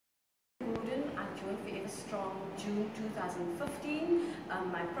joined ForeverStrong June 2015.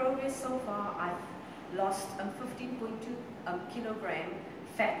 My progress so far, I've lost 15.2 kilogram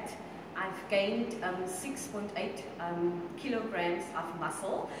fat. I've gained 6.8 kilograms of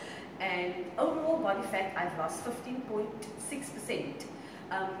muscle, and overall body fat I've lost 15.6%.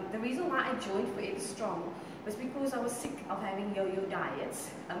 The reason why I joined ForeverStrong was because I was sick of having yo-yo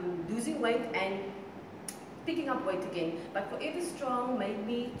diets, losing weight and picking up weight again. But ForeverStrong made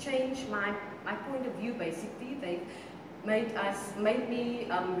me change my point of view. Basically, they made me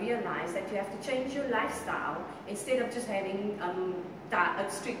realize that you have to change your lifestyle instead of just having a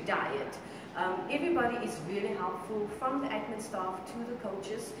strict diet. Everybody is really helpful, from the admin staff to the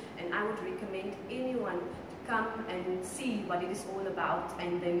coaches, and I would recommend anyone to come and see what it is all about,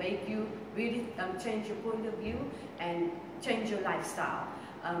 and they make you really change your point of view and change your lifestyle.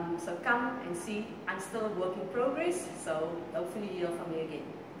 So come and see. I'm still a work in progress, so hopefully you'll hear from me again.